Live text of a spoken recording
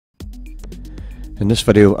In this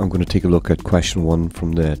video I'm going to take a look at question 1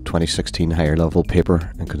 from the 2016 higher level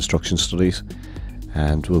paper in construction studies,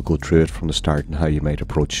 and we'll go through it from the start and how you might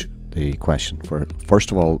approach the question.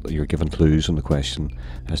 First of all, you're given clues in the question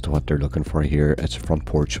as to what they're looking for here. It's a front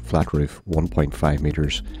porch, flat roof, 1.5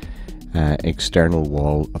 metres, external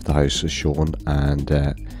wall of the house is shown, and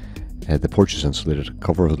the porch is insulated,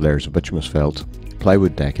 covered with layers of bituminous felt,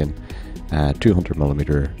 plywood decking,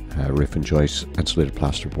 200mm roof and joists, insulated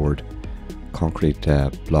plasterboard, concrete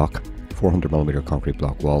block, 400mm concrete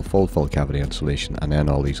block wall, full cavity insulation, and then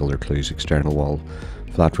all these other clues: external wall,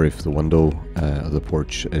 flat roof, the window of the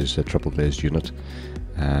porch is a triple glazed unit.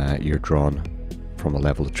 You're drawn from a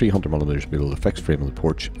level of 300mm below the fixed frame of the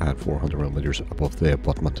porch and 400mm above the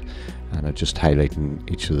abutment, and I'm just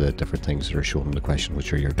highlighting each of the different things that are shown in the question,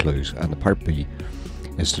 which are your clues. And the part B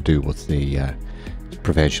is to do with the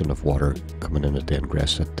prevention of water coming in at the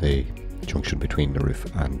ingress at the junction between the roof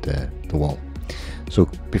and the wall. So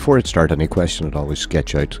before I start any question, I'd always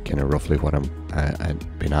sketch out kind of roughly what I'm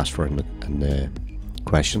being asked for in the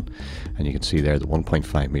question, and you can see there the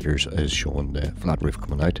 1.5 metres is showing the flat roof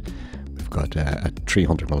coming out. We've got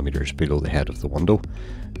 300mm below the head of the window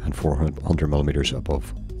and 400mm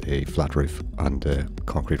above the flat roof and the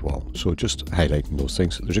concrete wall. So just highlighting those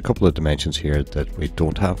things. There's a couple of dimensions here that we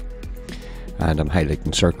don't have, and I'm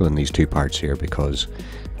highlighting, circling these two parts here because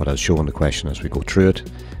what I'll show in the question as we go through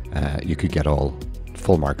it, you could get all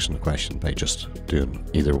full marks in the question by just doing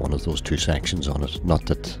either one of those two sections on it. Not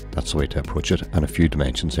that that's the way to approach it. And a few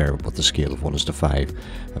dimensions there, but the scale of 1:5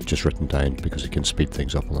 I've just written down because it can speed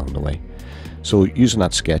things up along the way. So using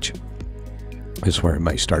that sketch is where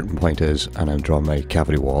my starting point is, and I'm drawing my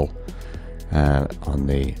cavity wall on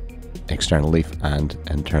the external leaf and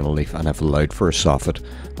internal leaf, and I've allowed for a soffit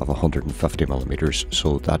of 150mm,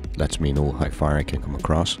 so that lets me know how far I can come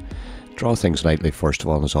across. Draw things lightly first of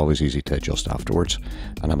all, and it's always easy to adjust afterwards,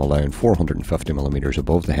 and I'm allowing 450mm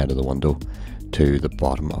above the head of the window to the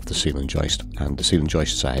bottom of the ceiling joist, and the ceiling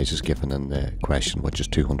joist size is given in the question, which is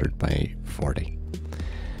 200 by 40.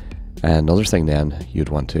 Another thing then you'd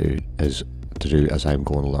want to do as I'm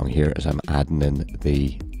going along here is I'm adding in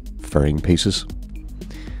the fairing pieces,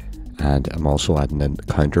 and I'm also adding in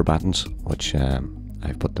counterbattens, which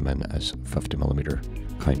I've put them in as 50mm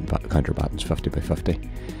counterbattens, 50 by 50.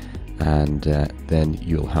 And then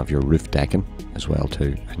you'll have your roof decking as well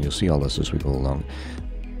too, and you'll see all this as we go along.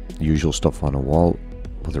 The usual stuff on a wall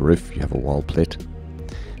with a roof. You have a wall plate,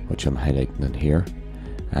 which I'm highlighting in here,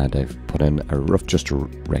 and I've put in a roof, just a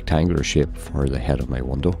rectangular shape for the head of my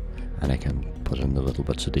window, and I can put in the little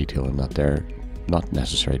bits of detail in that there. Not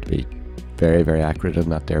necessary to be very accurate in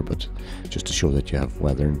that there, but just to show that you have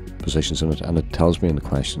weathering positions in it. And it tells me in the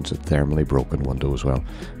questions a thermally broken window as well,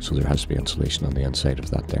 so there has to be insulation on the inside of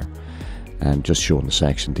that there. And just showing the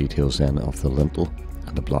section details then of the lintel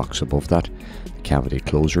and the blocks above that, the cavity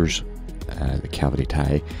closures, the cavity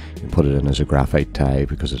tie. You can put it in as a graphite tie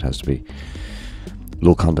because it has to be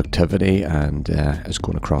low conductivity, and it's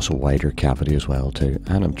going across a wider cavity as well too.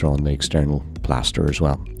 And I'm drawing the external plaster as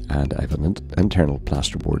well, and I have an internal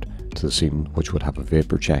plasterboard to the ceiling which would have a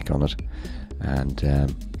vapor check on it, and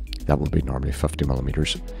that would be normally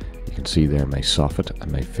 50mm. You can see there my soffit and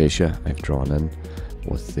my fascia I've drawn in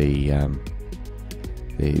with the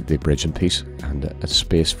bridging piece, and a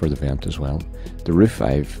space for the vent as well. The roof,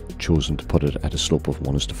 I've chosen to put it at a slope of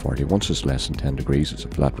 1:40. Once it's less than 10 degrees, it's a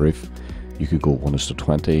flat roof. You could go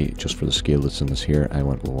 1:20, just for the scale that's in this here. I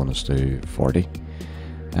went with 1:40.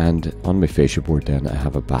 And on my fascia board then I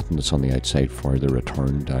have a batten that's on the outside for the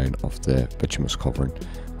return down of the bituminous covering,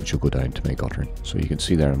 which will go down to my guttering. So you can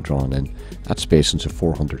see there I'm drawing in that space into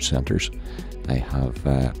 400 centres. I have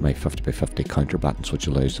my 50 by 50 counterbattens, which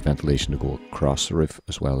allows the ventilation to go across the roof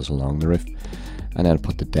as well as along the roof. And then I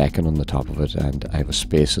put the decking on the top of it, and I have a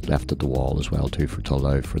space left at the wall as well too, to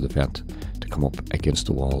allow for the vent to come up against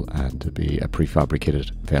the wall, and to be a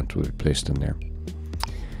prefabricated vent will be placed in there.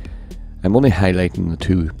 I'm only highlighting the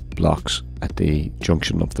two blocks at the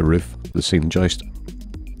junction of the roof, the ceiling joist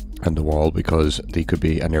and the wall, because they could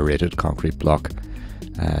be an aerated concrete block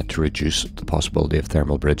to reduce the possibility of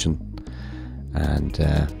thermal bridging. And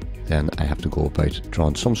then I have to go about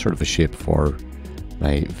drawing some sort of a shape for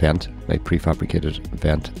my vent, my prefabricated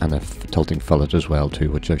vent, and a tilting fillet as well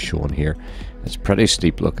too, which I've shown here. It's pretty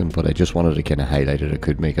steep looking, but I just wanted to kind of highlight it. It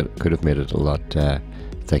could have made it a lot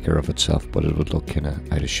thicker of itself, but it would look kind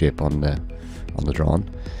of out of shape on the drawing.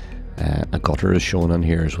 A gutter is shown in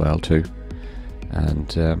here as well too,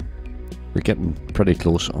 and we're getting pretty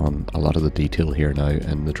close on a lot of the detail here now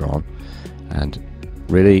in the drawing. And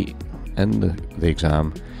really in the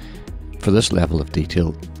exam, for this level of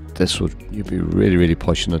detail, this would you'd be really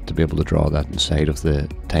pushing it to be able to draw that inside of the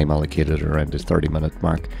time allocated around the 30-minute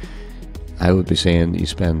mark. I would be saying you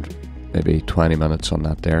spend maybe 20 minutes on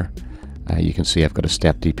that there. You can see I've got a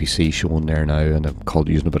step DPC shown there now, and I'm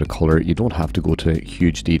using a bit of colour. You don't have to go to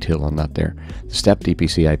huge detail on that there. The step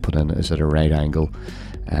DPC I put in is at a right angle.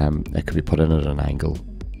 It could be put in at an angle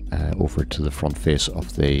over to the front face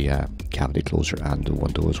of the cavity closer and the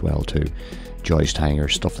window as well too. Joist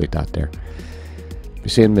hangers, stuff like that there. You're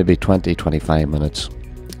seeing maybe 20-25 minutes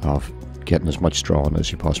of getting as much drawing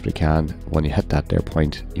as you possibly can. When you hit that there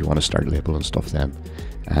point, you want to start labeling stuff then,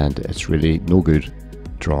 and it's really no good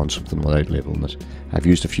drawing something without labeling it. I've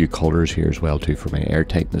used a few colours here as well too for my air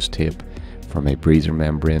tightness tape, for my breather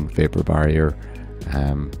membrane, vapor barrier,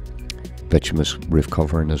 bituminous roof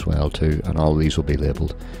covering as well too, and all of these will be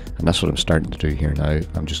labelled, and that's what I'm starting to do here now.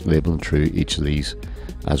 I'm just labelling through each of these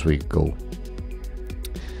as we go.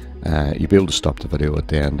 You'll be able to stop the video at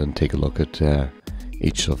the end and take a look at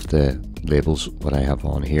each of the labels what I have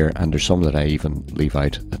on here, and there's some that I even leave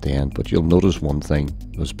out at the end, but you'll notice one thing,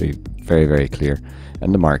 let's be very clear.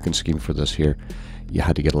 In the marking scheme for this here, you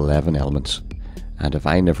had to get 11 elements, and if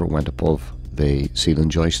I never went above the ceiling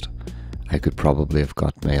joist, I could probably have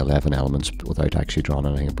got my 11 elements without actually drawing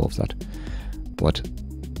anything above that. But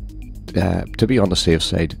to be on the safe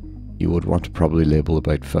side, you would want to probably label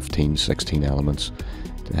about 15-16 elements,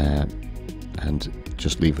 and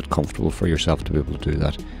just leave it comfortable for yourself to be able to do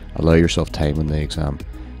that. Allow yourself time in the exam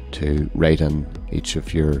to write in each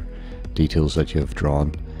of your details that you have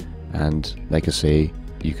drawn, and like I say,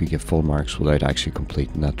 you could get full marks without actually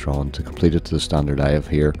completing that drawing. To complete it to the standard I have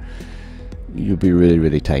here, you'll be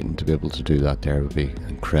really tightened to be able to do that there. It would be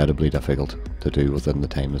incredibly difficult to do within the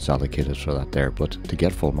time that's allocated for that there, but to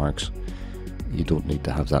get full marks you don't need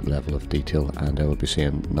to have that level of detail, and I would be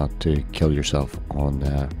saying not to kill yourself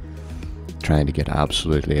on trying to get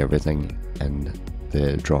absolutely everything in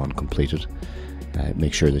the drawing completed.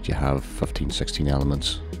 Make sure that you have 15-16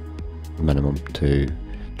 elements minimum to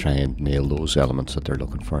try and nail those elements that they're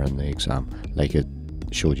looking for in the exam, like it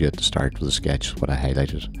showed you at the start with the sketch, what I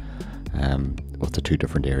highlighted with the two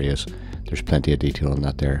different areas. There's plenty of detail in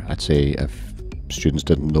that there. I'd say if students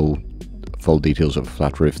didn't know full details of a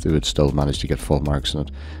flat roof, they would still manage to get full marks in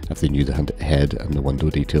it if they knew the head and the window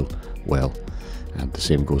detail well, and the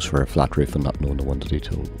same goes for a flat roof and not knowing the window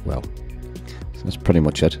detail well. So that's pretty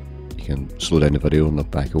much it. You can slow down the video and look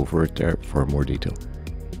back over it there for more detail.